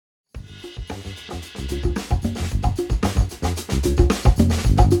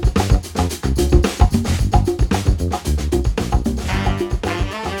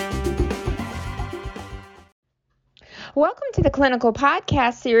Welcome to the Clinical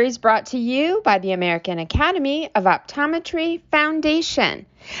Podcast Series brought to you by the American Academy of Optometry Foundation.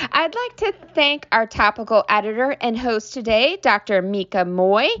 I'd like to thank our topical editor and host today, Dr. Mika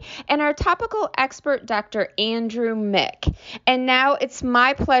Moy, and our topical expert, Dr. Andrew Mick. And now it's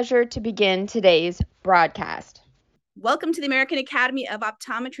my pleasure to begin today's broadcast. Welcome to the American Academy of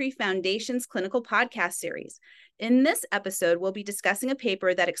Optometry Foundation's Clinical Podcast Series. In this episode, we'll be discussing a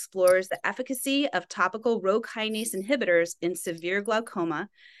paper that explores the efficacy of topical rh-Kinase inhibitors in severe glaucoma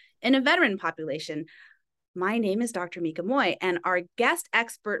in a veteran population. My name is Dr. Mika Moy, and our guest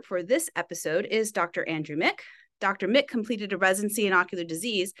expert for this episode is Dr. Andrew Mick. Dr. Mick completed a residency in ocular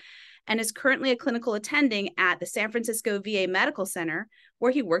disease and is currently a clinical attending at the San Francisco VA Medical Center,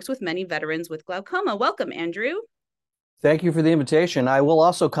 where he works with many veterans with glaucoma. Welcome, Andrew. Thank you for the invitation. I will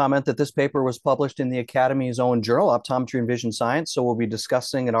also comment that this paper was published in the Academy's own journal, Optometry and Vision Science. So we'll be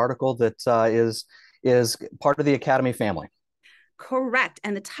discussing an article that is part of the Academy family. Correct.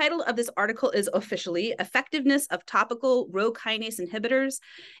 And the title of this article is officially Effectiveness of Topical rh-Kinase Inhibitors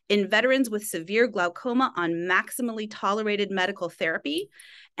in Veterans with Severe Glaucoma on Maximally Tolerated Medical Therapy.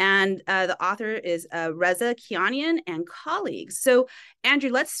 And the author is Reza Kianian and colleagues. So, Andrew,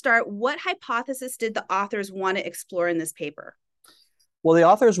 let's start. What hypothesis did the authors want to explore in this paper? Well, the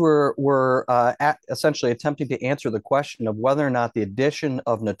authors were essentially attempting to answer the question of whether or not the addition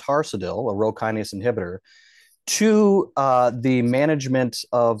of notarsidil, a rh-Kinase inhibitor, to the management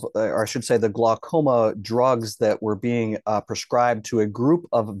of, or I should say, the glaucoma drugs that were being prescribed to a group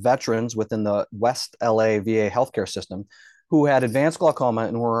of veterans within the West LA VA healthcare system who had advanced glaucoma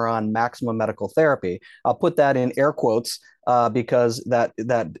and were on maximum medical therapy. I'll put that in air quotes because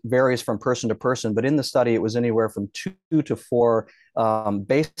that varies from person to person. But in the study, it was anywhere from 2 to 4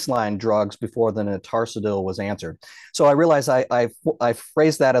 baseline drugs before the notarsidil was answered. So I realize I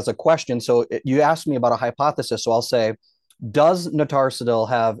phrased that as a question. So you asked me about a hypothesis. So I'll say, does notarsidil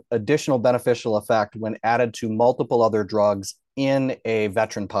have additional beneficial effect when added to multiple other drugs in a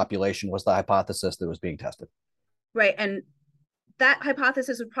veteran population was the hypothesis that was being tested. Right. And that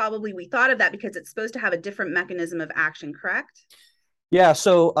hypothesis would probably, we thought of that because it's supposed to have a different mechanism of action, correct? Yeah,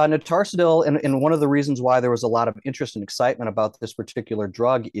 so notarsidil, and one of the reasons why there was a lot of interest and excitement about this particular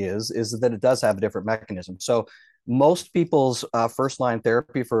drug is that it does have a different mechanism. So most people's first-line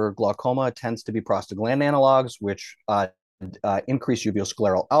therapy for glaucoma tends to be prostaglandin analogs, which increase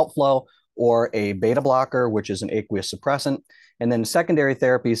uveoscleral outflow, or a beta blocker, which is an aqueous suppressant. And then secondary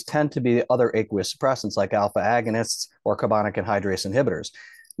therapies tend to be other aqueous suppressants like alpha agonists or carbonic anhydrase inhibitors.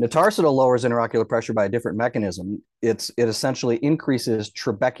 Notarsidil lowers intraocular pressure by a different mechanism. It essentially increases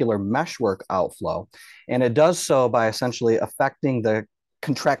trabecular meshwork outflow, and it does so by essentially affecting the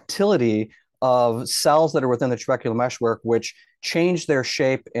contractility of cells that are within the trabecular meshwork, which change their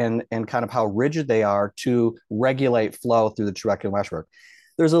shape and kind of how rigid they are to regulate flow through the trabecular meshwork.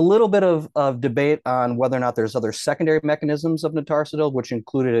 There's a little bit of debate on whether or not there's other secondary mechanisms of notarsidil, which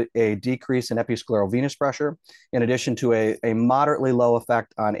included a decrease in episcleral venous pressure, in addition to a moderately low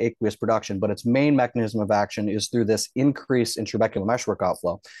effect on aqueous production. But its main mechanism of action is through this increase in trabecular meshwork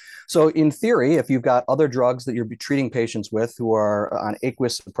outflow. So in theory, if you've got other drugs that you're treating patients with who are on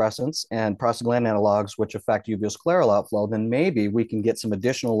aqueous suppressants and prostaglandin analogs, which affect uveoscleral outflow, then maybe we can get some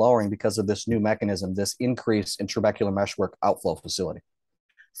additional lowering because of this new mechanism, this increase in trabecular meshwork outflow facility.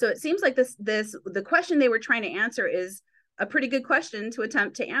 So it seems like the question they were trying to answer is a pretty good question to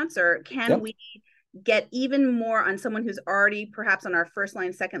attempt to answer. Can we get even more on someone who's already perhaps on our first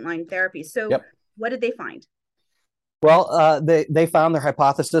line, second line therapy? So what did they find? Well, they found their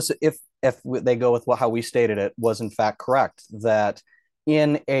hypothesis, if they go with how we stated it, was in fact correct, that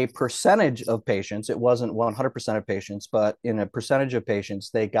in a percentage of patients, it wasn't 100% of patients, but in a percentage of patients,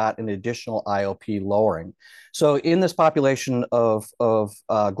 they got an additional IOP lowering. So in this population of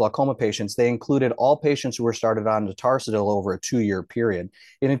glaucoma patients, they included all patients who were started on notarsidil over a 2-year period.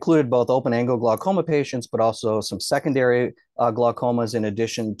 It included both open-angle glaucoma patients, but also some secondary glaucomas in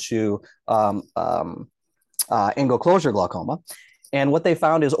addition to angle closure glaucoma. And what they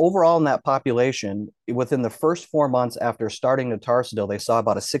found is overall in that population, within the first 4 months after starting notarsidil, they saw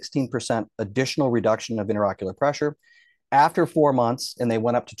about a 16% additional reduction of intraocular pressure. After 4 months, and they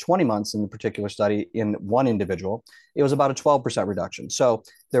went up to 20 months in the particular study in one individual, it was about a 12% reduction. So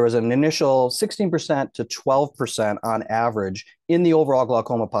there was an initial 16% to 12% on average in the overall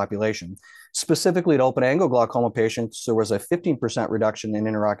glaucoma population. Specifically to open-angle glaucoma patients, there was a 15% reduction in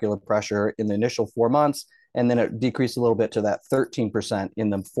intraocular pressure in the initial 4 months, and then it decreased a little bit to that 13% in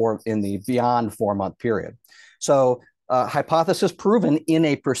the beyond 4-month period. So hypothesis proven in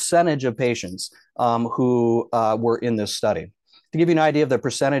a percentage of patients who were in this study. To give you an idea of the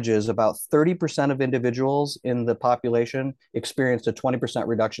percentages, about 30% of individuals in the population experienced a 20%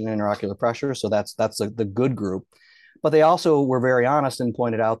 reduction in intraocular pressure. So that's the good group. But they also were very honest and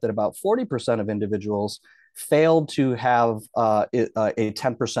pointed out that about 40% of individuals failed to have a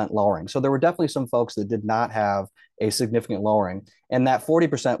 10% lowering. So there were definitely some folks that did not have a significant lowering. And that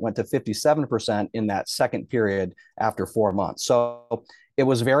 40% went to 57% in that second period after 4 months. So it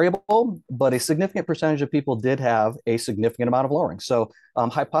was variable, but a significant percentage of people did have a significant amount of lowering. So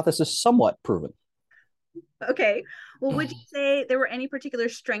hypothesis somewhat proven. Okay. Well, would you say there were any particular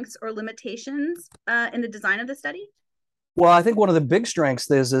strengths or limitations in the design of the study? Well, I think one of the big strengths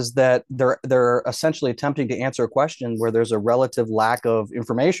is that they're essentially attempting to answer a question where there's a relative lack of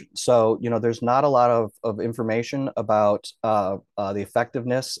information. So, there's not a lot of information about the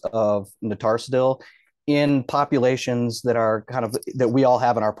effectiveness of notarsidil in populations that are that we all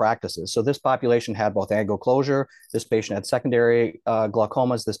have in our practices. So this population had both angle closure. This patient had secondary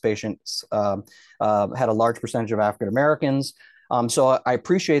glaucomas. This patient had a large percentage of African Americans. So I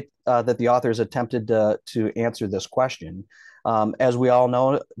appreciate that the authors attempted to answer this question. As we all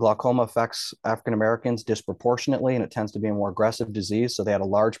know, glaucoma affects African Americans disproportionately, and it tends to be a more aggressive disease. So they had a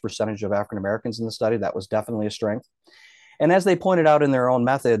large percentage of African Americans in the study. That was definitely a strength. And as they pointed out in their own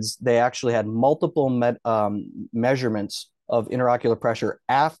methods, they actually had multiple measurements of intraocular pressure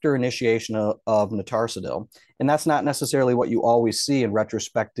after initiation of notarsidil. And that's not necessarily what you always see in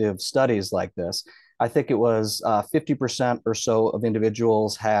retrospective studies like this. I think it was 50% or so of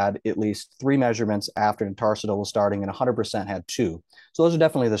individuals had at least 3 measurements after notarsidil was starting, and 100% had 2. So those are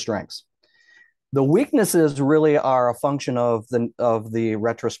definitely the strengths. The weaknesses really are a function of the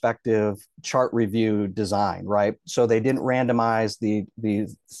retrospective chart review design, right? So they didn't randomize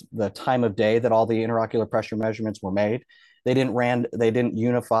the time of day that all the intraocular pressure measurements were made. They didn't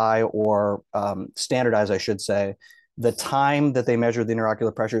unify or standardize, I should say, the time that they measured the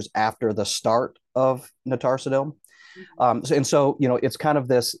intraocular pressures after the start of notarsidil. So it's kind of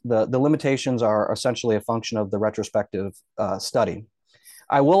this, the limitations are essentially a function of the retrospective study.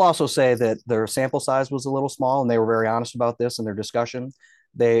 I will also say that their sample size was a little small, and they were very honest about this in their discussion.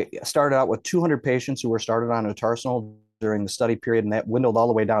 They started out with 200 patients who were started on notarsidil during the study period, and that dwindled all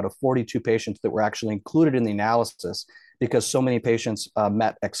the way down to 42 patients that were actually included in the analysis because so many patients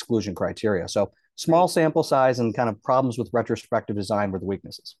met exclusion criteria. So small sample size and kind of problems with retrospective design were the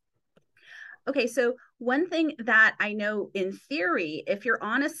weaknesses. Okay, so one thing that I know in theory, if you're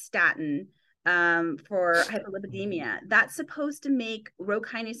on a statin for hyperlipidemia, that's supposed to make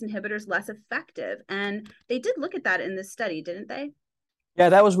rh-Kinase inhibitors less effective. And they did look at that in this study, didn't they? Yeah,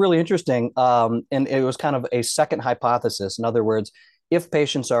 that was really interesting. And it was kind of a second hypothesis. In other words, if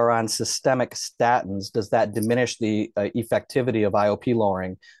patients are on systemic statins, does that diminish the effectivity of IOP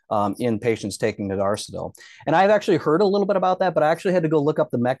lowering in patients taking notarsidil? And I've actually heard a little bit about that, but I actually had to go look up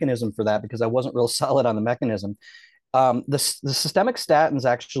the mechanism for that because I wasn't real solid on the mechanism. The systemic statins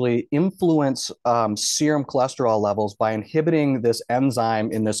actually influence serum cholesterol levels by inhibiting this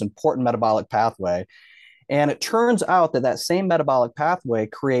enzyme in this important metabolic pathway. And it turns out that same metabolic pathway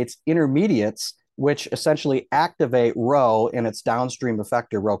creates intermediates which essentially activate rho in its downstream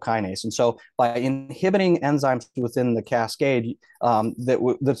effector, rh-Kinase. And so by inhibiting enzymes within the cascade,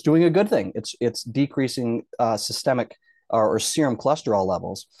 that's doing a good thing. It's decreasing systemic or serum cholesterol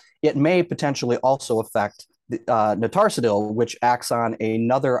levels. It may potentially also affect notarsidil, which acts on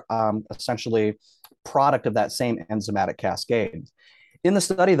another essentially product of that same enzymatic cascade. In the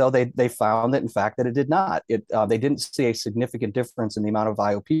study, though, they found that, in fact, that it did not. They didn't see a significant difference in the amount of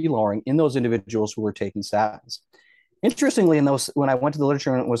IOP lowering in those individuals who were taking statins. Interestingly, when I went to the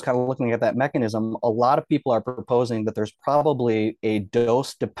literature and was kind of looking at that mechanism, a lot of people are proposing that there's probably a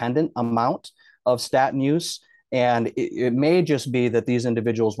dose-dependent amount of statin use. And it may just be that these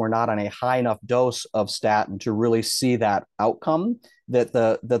individuals were not on a high enough dose of statin to really see that outcome that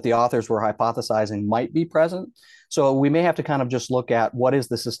the authors were hypothesizing might be present. So we may have to kind of just look at what is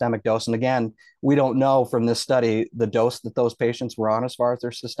the systemic dose. And again, we don't know from this study the dose that those patients were on as far as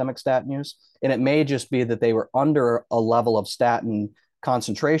their systemic statin use. And it may just be that they were under a level of statin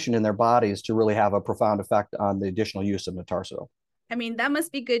concentration in their bodies to really have a profound effect on the additional use of notarsidil. I mean, that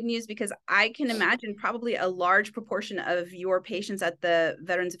must be good news because I can imagine probably a large proportion of your patients at the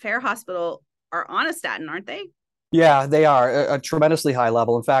Veterans Affairs Hospital are on a statin, aren't they? Yeah, they are a tremendously high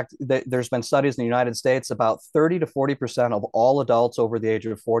level. In fact, there's been studies in the United States, about 30 to 40% of all adults over the age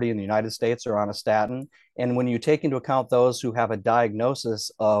of 40 in the United States are on a statin. And when you take into account those who have a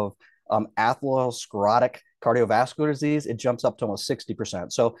diagnosis of atherosclerotic cardiovascular disease, it jumps up to almost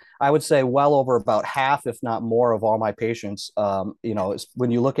 60%. So I would say well over about half, if not more, of all my patients,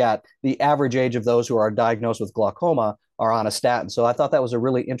 when you look at the average age of those who are diagnosed with glaucoma, are on a statin. So I thought that was a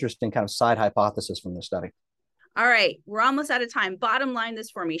really interesting kind of side hypothesis from this study. All right, we're almost out of time. Bottom line this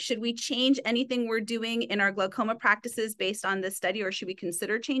for me. Should we change anything we're doing in our glaucoma practices based on this study, or should we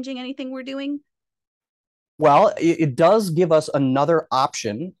consider changing anything we're doing? Well, it does give us another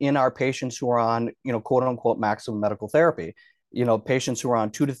option in our patients who are on, quote unquote, maximum medical therapy. Patients who are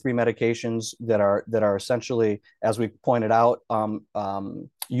on 2 to 3 medications that are essentially, as we pointed out,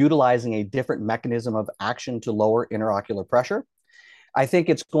 utilizing a different mechanism of action to lower interocular pressure. I think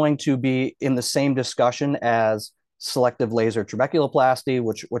it's going to be in the same discussion as selective laser trabeculoplasty,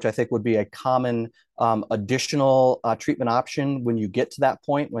 which I think would be a common additional treatment option when you get to that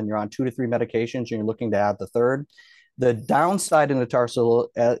point, when you're on 2 to 3 medications and you're looking to add the third. The downside in the tarsal,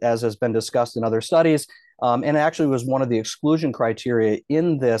 as has been discussed in other studies, and actually was one of the exclusion criteria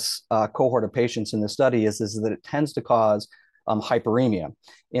in this cohort of patients in the study, is that it tends to cause hyperemia.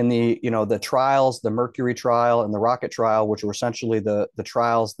 In the trials, the Mercury trial and the Rocket trial, which were essentially the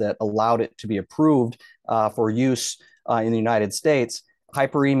trials that allowed it to be approved for use in the United States,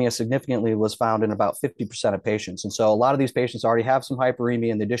 hyperemia significantly was found in about 50% of patients. And so a lot of these patients already have some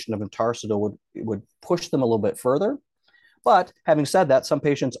hyperemia, and the addition of intarsidil would push them a little bit further. But having said that, some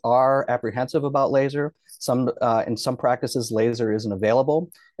patients are apprehensive about laser. In some practices, laser isn't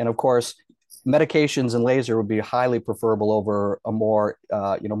available. And of course, medications and laser would be highly preferable over a more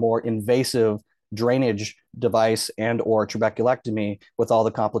invasive drainage device and or trabeculectomy with all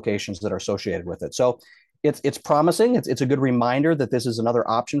the complications that are associated with it. So it's promising. It's a good reminder that this is another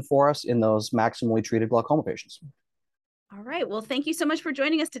option for us in those maximally treated glaucoma patients. All right. Well, thank you so much for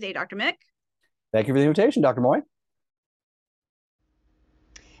joining us today, Dr. Mick. Thank you for the invitation, Dr. Moy.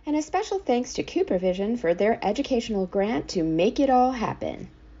 And a special thanks to CooperVision for their educational grant to make it all happen.